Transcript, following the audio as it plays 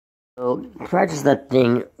So practice that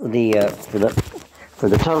thing, for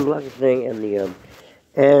the tongue blocking thing, and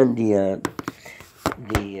the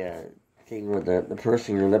thing with the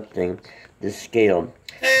pursing your lip thing, this scale.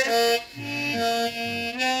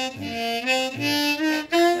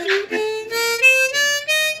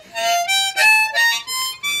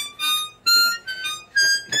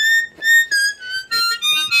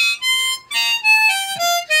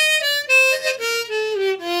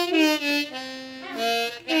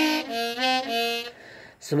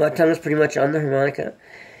 So my tongue is pretty much on the harmonica,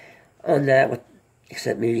 on that,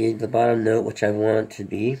 except maybe the bottom note, which I want to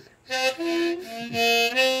be.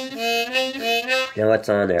 Now it's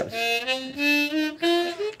on there.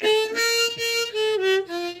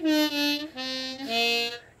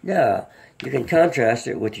 Now, you can contrast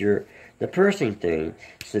it with the pursing thing.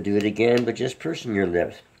 So do it again, but just pursing your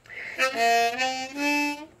lips.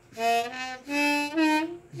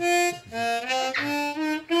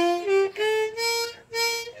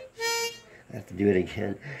 I have to do it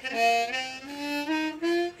again.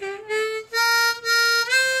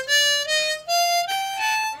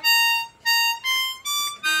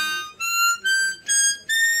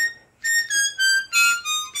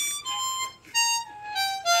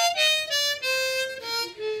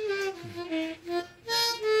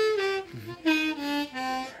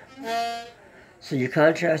 So you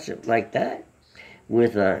contrast it like that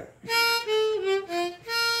with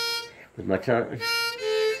my tongue.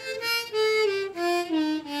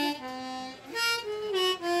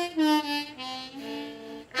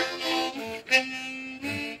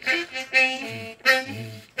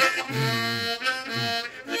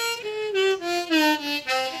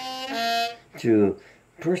 To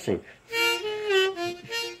pursing.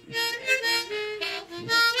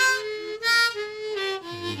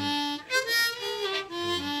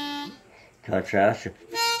 Contrast.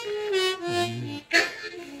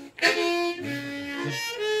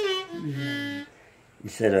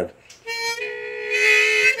 Instead of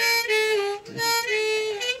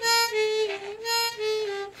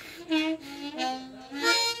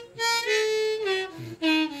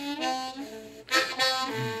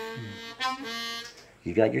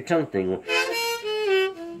you got your tongue thing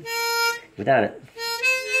without it.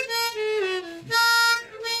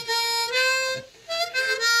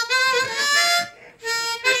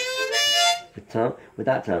 With tongue,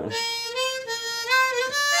 without tongue.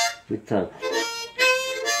 With tongue.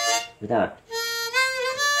 Without.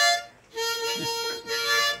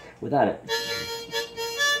 Without it.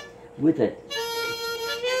 With it.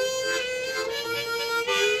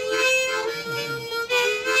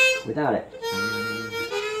 Without it.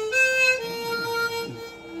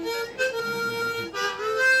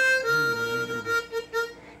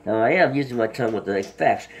 Now I am using my tongue with the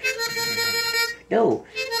effects. No.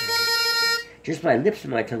 Just my lips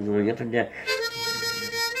and my tongue going up and down.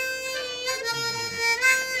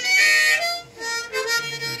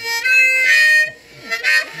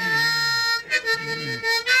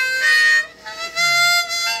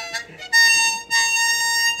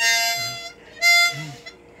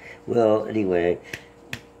 Well, anyway,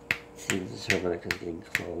 see, this harmonica is getting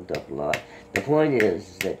clogged up a lot. The point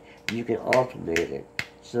is that you can alternate it.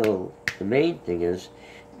 So the main thing is,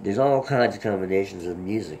 there's all kinds of combinations of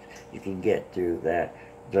music you can get through that.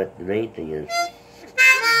 But the main thing is,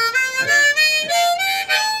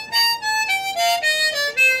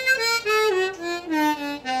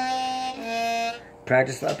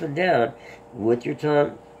 practice up and down with your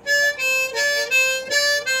tongue.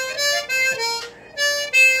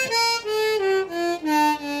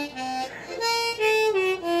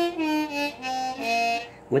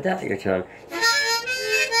 Without your tongue.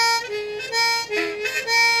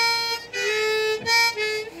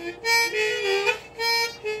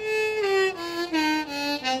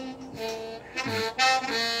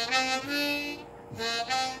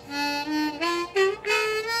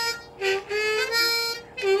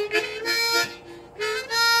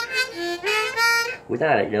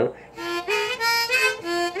 Without it, no.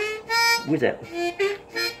 With it.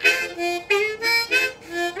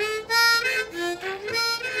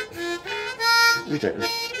 With it.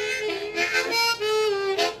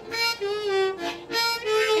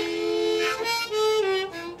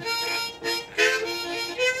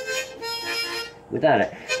 Without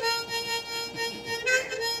it.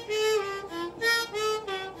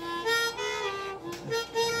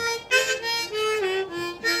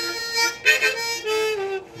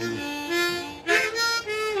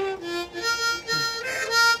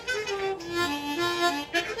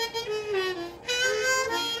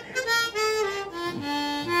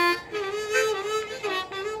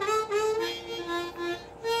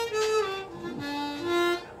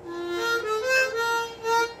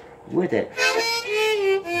 with it.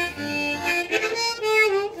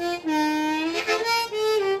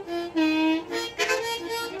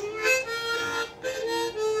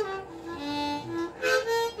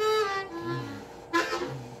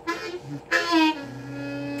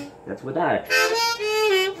 That's without it.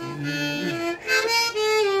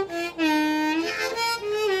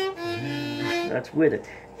 That's with it.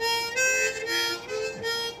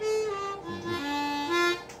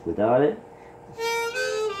 Without it.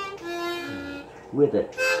 With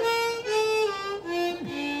it.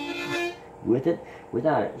 With it.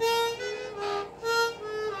 Without it.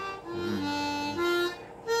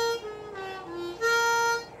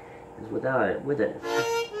 It's without it. With it.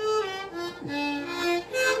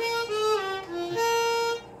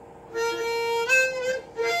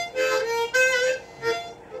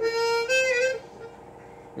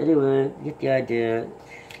 Anyway, get the idea,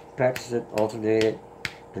 practice it, alternate it,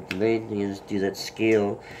 but the main thing is do that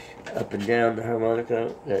scale up and down the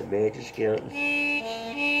harmonica, that major scale.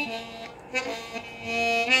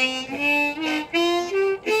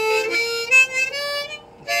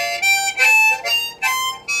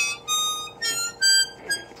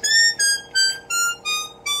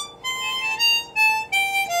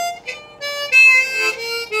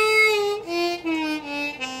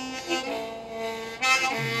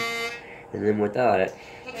 And then without it.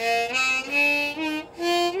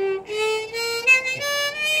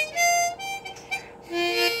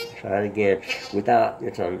 Try it again without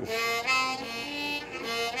your tongue.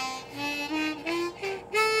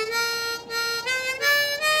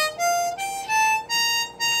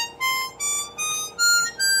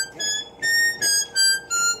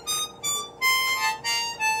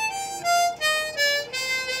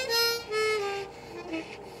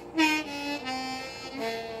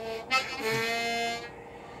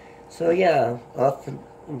 So yeah, often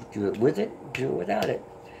do it with it, do it without it.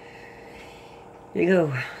 There you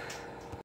go.